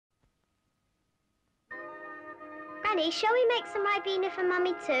Granny, shall we make some Ribena for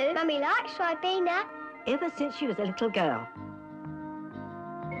Mummy too? Mummy likes Ribena. Ever since she was a little girl.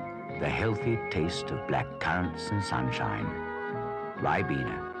 The healthy taste of black currants and sunshine.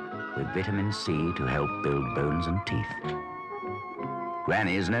 Ribena, with vitamin C to help build bones and teeth.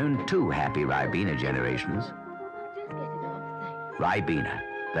 Granny has known 2 happy Ribena generations. Just get it off, Ribena,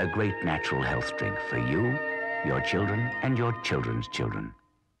 the great natural health drink for you, your children, and your children's children.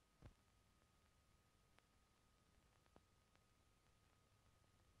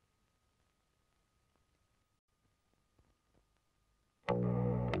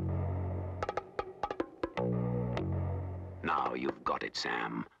 Now you've got it,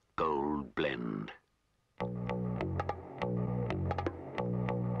 Sam. Gold blend.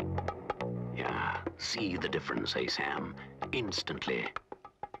 Yeah, see the difference, eh, Sam? Instantly.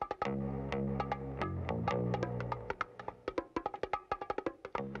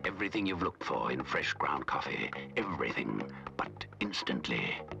 Everything you've looked for in fresh ground coffee. Everything, but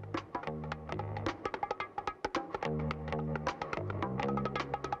instantly.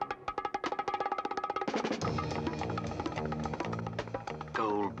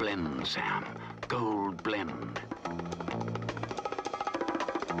 Gold blend, Sam. Gold blend.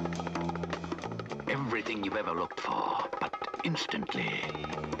 Everything you've ever looked for, but instantly.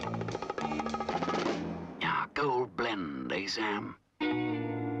 Yeah, gold blend, eh, Sam?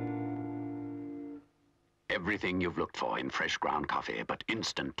 Everything you've looked for in fresh ground coffee, but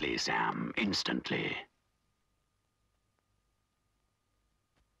instantly, Sam, instantly.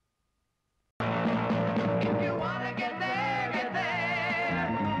 If you wanna get there, get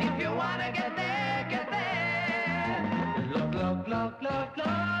there. If you wanna get there, get there. Look, look, look, look,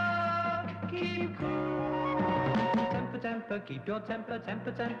 look. Keep cool. Temper, temper, keep your temper,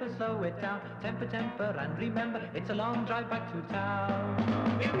 temper, temper, slow it down. Temper, temper, and remember, it's a long drive back to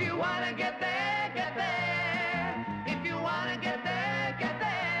town. If you wanna get there, get there. If you wanna get there, get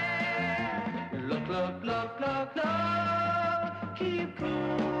there. Look, look, look, look, look. Keep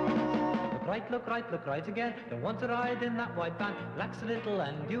cool. Look right again. Don't want to ride in that white van. Relax a little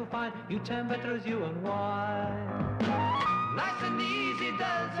and you'll find you turn better as you unwind. Nice and easy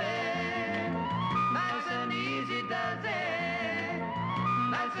does it. Nice and easy does it.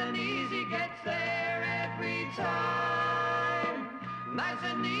 Nice and easy gets there every time. Nice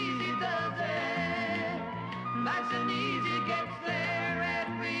and easy does it. Nice and easy gets there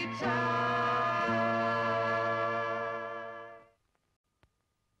every time.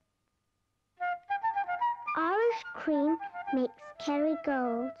 Irish cream makes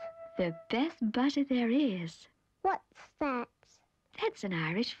Kerrygold. The best butter there is. What's that? That's an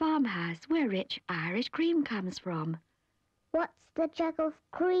Irish farmhouse where rich Irish cream comes from. What's the jug of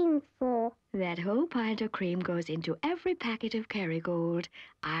cream for? That whole pint of cream goes into every packet of Kerrygold,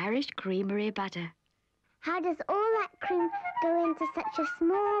 Irish creamery butter. How does all that cream go into such a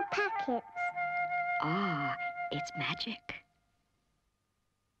small packet? Ah, it's magic.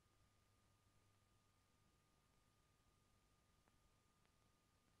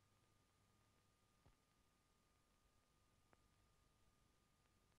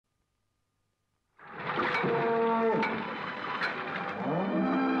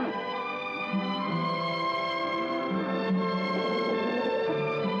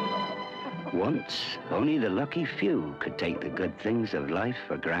 Once, only the lucky few could take the good things of life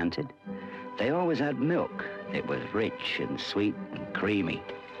for granted. They always had milk. It was rich and sweet and creamy.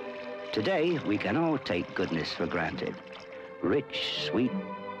 Today, we can all take goodness for granted. Rich, sweet,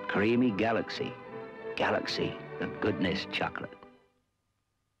 creamy Galaxy. Galaxy, the goodness chocolate.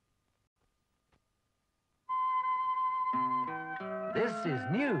 This is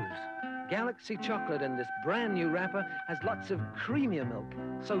news. Galaxy chocolate in this brand new wrapper has lots of creamier milk.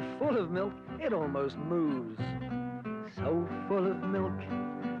 So full of milk, it almost moves. So full of milk,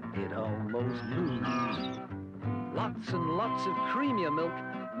 it almost moves. Lots and lots of creamier milk.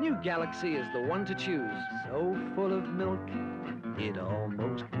 New Galaxy is the one to choose. So full of milk, it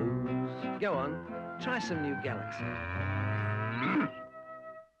almost moves. Go on, try some new Galaxy.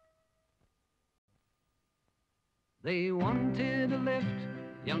 They wanted a lift,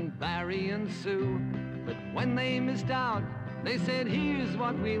 young Barry and Sue, but when they missed out, they said, here's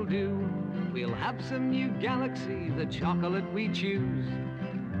what we'll do. We'll have some new Galaxy, the chocolate we choose.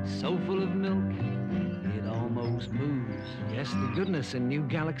 So full of milk, it almost moves. Yes, the goodness in new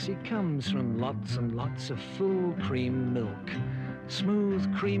Galaxy comes from lots and lots of full cream milk.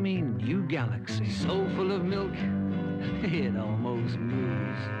 Smooth, creamy, new Galaxy. So full of milk, it almost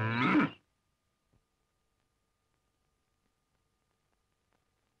moves.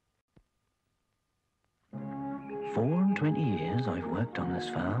 24 years I've worked on this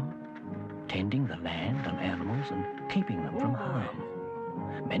farm. tending the land and animals and keeping them from harm.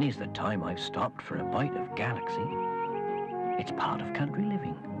 Many's the time I've stopped for a bite of Galaxy. It's part of country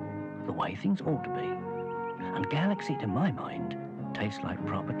living, the way things ought to be. And Galaxy, to my mind, tastes like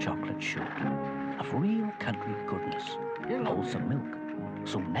proper chocolate should, of real country goodness, wholesome milk,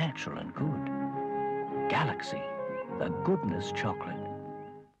 so natural and good. Galaxy, the goodness chocolate.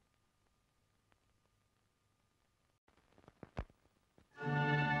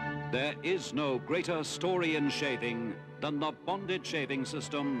 There is no greater story in shaving than the bonded shaving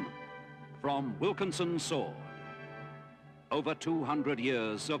system from Wilkinson Sword. Over 200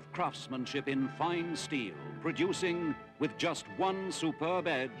 years of craftsmanship in fine steel, producing with just one superb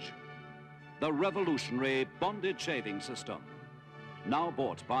edge, the revolutionary bonded shaving system, now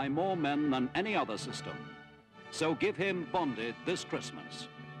bought by more men than any other system. So give him bonded this Christmas.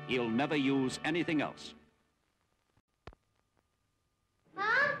 He'll never use anything else.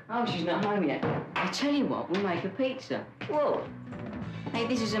 Oh, she's not home yet. I tell you what, we'll make a pizza. Whoa. Hey,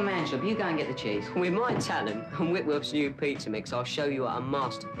 this is a man shop. You go and get the cheese. With my talent and Whitworth's new pizza mix, I'll show you a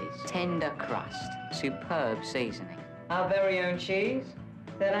masterpiece. Tender crust, superb seasoning. Our very own cheese.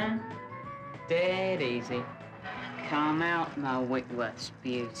 Ta-da. Dead easy. Come out, my Whitworth's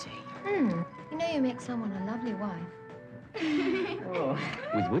beauty. You know you make someone a lovely wife. Oh.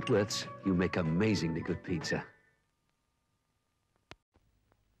 With Whitworth's, you make amazingly good pizza.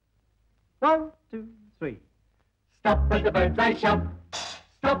 1, 2, 3. Stop at the bird's eye shop.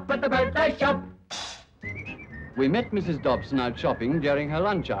 Stop at the bird's eye shop. We met Mrs. Dobson out shopping during her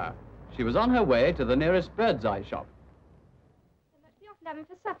lunch hour. She was on her way to the nearest bird's eye shop. We often have him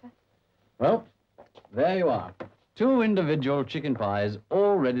for supper. Well, there you are. 2 individual chicken pies,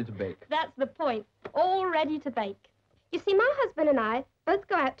 all ready to bake. That's the point. All ready to bake. You see, my husband and I both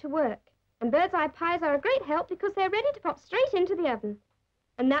go out to work. And bird's eye pies are a great help because they're ready to pop straight into the oven.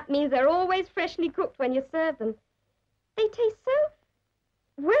 And that means they're always freshly cooked when you serve them. They taste so,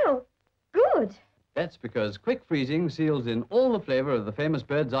 well, good. That's because quick freezing seals in all the flavor of the famous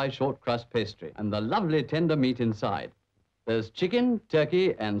bird's eye short crust pastry and the lovely tender meat inside. There's chicken,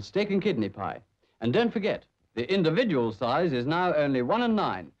 turkey, and steak and kidney pie. And don't forget, the individual size is now only 1 and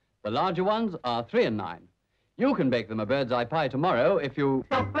 9. The larger ones are 3 and 9. You can bake them a bird's eye pie tomorrow if you...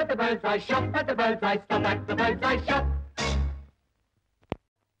 Stop at the bird's eye shop, at the bird's eye, stop at the bird's eye shop.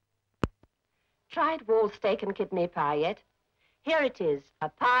 Tried wall steak and kidney pie yet? Here it is, a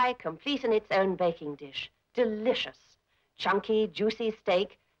pie complete in its own baking dish. Delicious. Chunky, juicy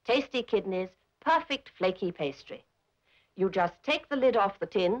steak, tasty kidneys, perfect flaky pastry. You just take the lid off the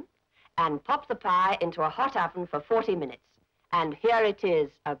tin and pop the pie into a hot oven for 40 minutes. And here it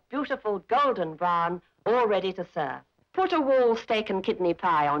is, a beautiful golden brown, all ready to serve. Put a wall steak and kidney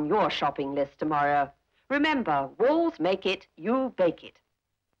pie on your shopping list tomorrow. Remember, walls make it, you bake it.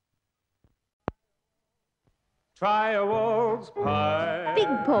 Try a Wall's pie. Big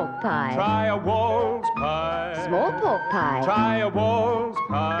pork pie. Try a Wall's pie. Small pork pie. Try a Wall's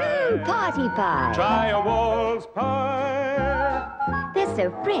pie. Party pie. Try a Wall's pie. They're so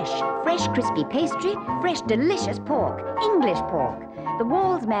fresh. Fresh crispy pastry, fresh delicious pork, English pork. The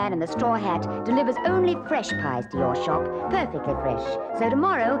Walls man in the straw hat delivers only fresh pies to your shop, perfectly fresh. So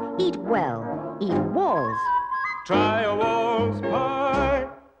tomorrow, eat well. Eat Walls. Try a Wall's pie.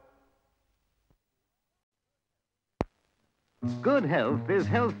 Good health is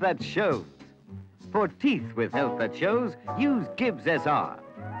health that shows. For teeth with health that shows, use Gibbs SR.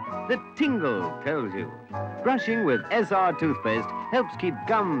 The tingle tells you. Brushing with SR toothpaste helps keep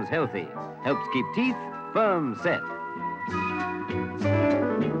gums healthy, helps keep teeth firm set.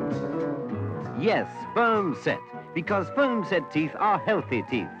 Yes, firm set, because firm set teeth are healthy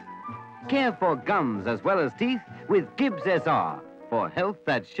teeth. Care for gums as well as teeth with Gibbs SR for health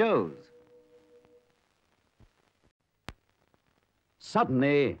that shows.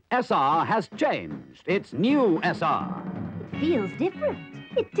 Suddenly, SR has changed. It's new SR. It feels different.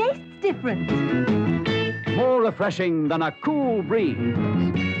 It tastes different. More refreshing than a cool breeze.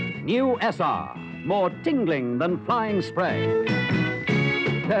 New SR. More tingling than flying spray.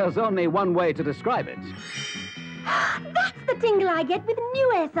 There's only one way to describe it. That's the tingle I get with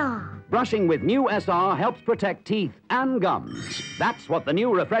new SR. Brushing with new SR helps protect teeth and gums. That's what the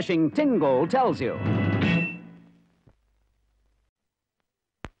new refreshing tingle tells you.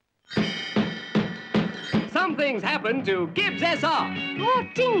 Something's happened to Gibbs SR. More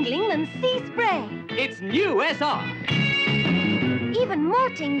tingling than sea spray. It's new SR. Even more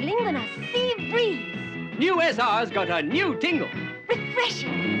tingling than a sea breeze. New SR's got a new tingle.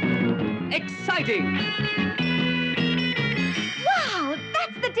 Refreshing. Exciting. Wow,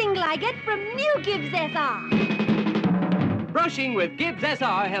 that's the tingle I get from new Gibbs SR. Brushing with Gibbs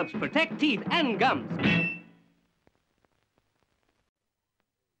SR helps protect teeth and gums.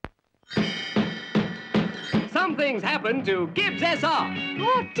 Some things happen to Gibbs SR.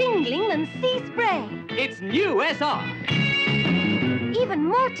 More tingling than sea spray. It's new SR. Even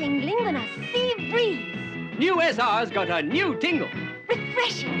more tingling than a sea breeze. New SR's got a new tingle.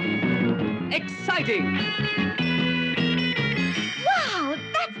 Refreshing. Exciting. Wow,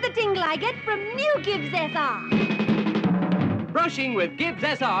 that's the tingle I get from new Gibbs SR. Brushing with Gibbs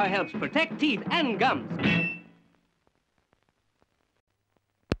SR helps protect teeth and gums.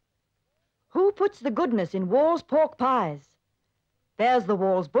 Who puts the goodness in Wall's pork pies? There's the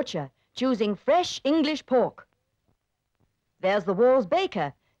Wall's butcher, choosing fresh English pork. There's the Wall's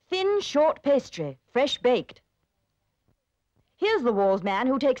baker, thin, short pastry, fresh baked. Here's the Wall's man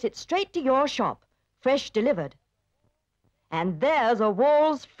who takes it straight to your shop, fresh delivered. And there's a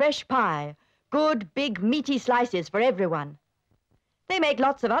Wall's fresh pie, good, big, meaty slices for everyone. They make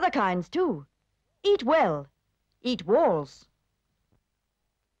lots of other kinds, too. Eat well. Eat Wall's.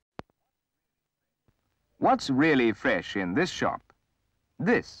 What's really fresh in this shop?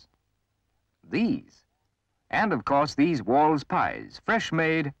 This. These. And, of course, these Wall's pies, fresh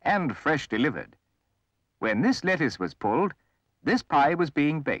made and fresh delivered. When this lettuce was pulled, this pie was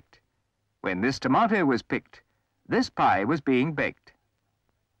being baked. When this tomato was picked, this pie was being baked.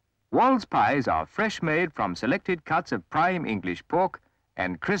 Wall's pies are fresh made from selected cuts of prime English pork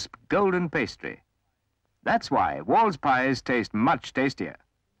and crisp golden pastry. That's why Wall's pies taste much tastier.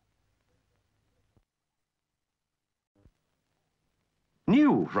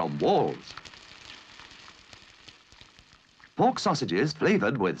 New from Wall's. Pork sausages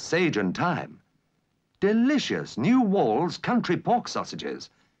flavored with sage and thyme. Delicious new Wall's country pork sausages.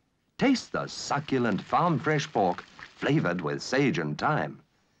 Taste the succulent farm-fresh pork flavored with sage and thyme.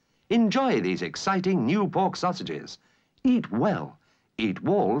 Enjoy these exciting new pork sausages. Eat well. Eat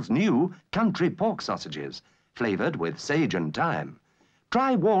Wall's new country pork sausages, flavored with sage and thyme.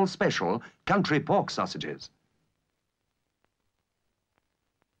 Try Wall's special country pork sausages.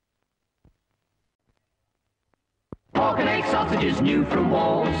 Pork and egg sausages new from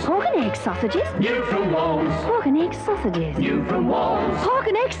Wall's. Pork and egg sausages? New from Wall's. Pork and egg sausages? New from Wall's. Pork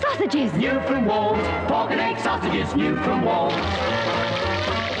and egg sausages? New from Wall's. Pork and egg sausages new from Wall's.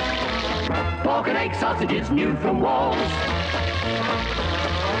 Pork and egg sausages new from Wall's.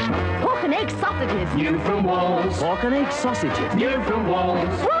 Pork and egg sausages? New from Wall's. Pork and egg sausages. New from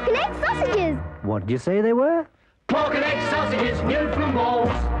Wall's. Pork and egg sausages. What did you say they were? Pork and egg sausages new from Wall's.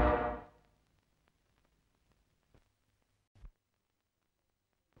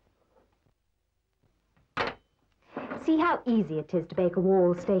 See how easy it is to bake a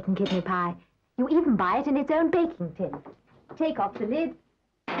Wall's steak and kidney pie. You even buy it in its own baking tin. Take off the lid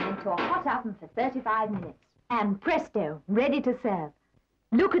and into a hot oven for 35 minutes. And presto, ready to serve.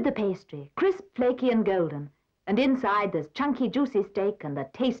 Look at the pastry, crisp, flaky and golden. And inside there's chunky, juicy steak and the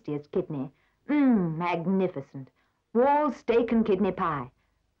tastiest kidney. Magnificent. Wall's steak and kidney pie.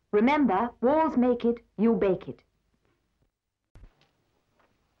 Remember, Wall's make it, you bake it.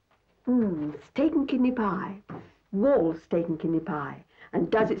 Steak and kidney pie. Wall's steak and kidney pie.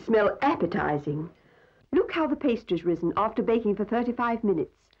 And does it smell appetizing? Look how the pastry's risen after baking for 35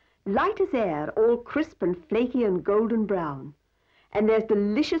 minutes. Light as air, all crisp and flaky and golden brown. And there's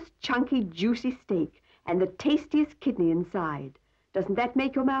delicious, chunky, juicy steak and the tastiest kidney inside. Doesn't that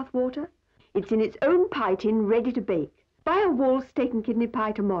make your mouth water? It's in its own pie tin, ready to bake. Buy a Wall's steak and kidney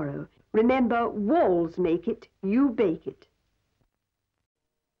pie tomorrow. Remember, Wall's make it, you bake it.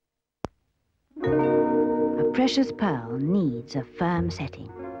 A precious pearl needs a firm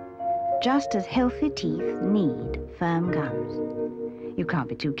setting, just as healthy teeth need firm gums. You can't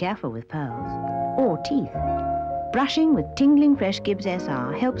be too careful with pearls or teeth. Brushing with tingling fresh Gibbs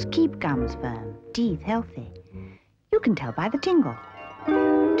SR helps keep gums firm, teeth healthy. You can tell by the tingle.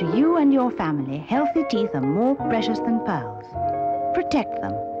 To you and your family, healthy teeth are more precious than pearls. Protect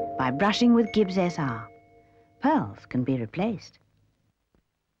them by brushing with Gibbs SR. Pearls can be replaced.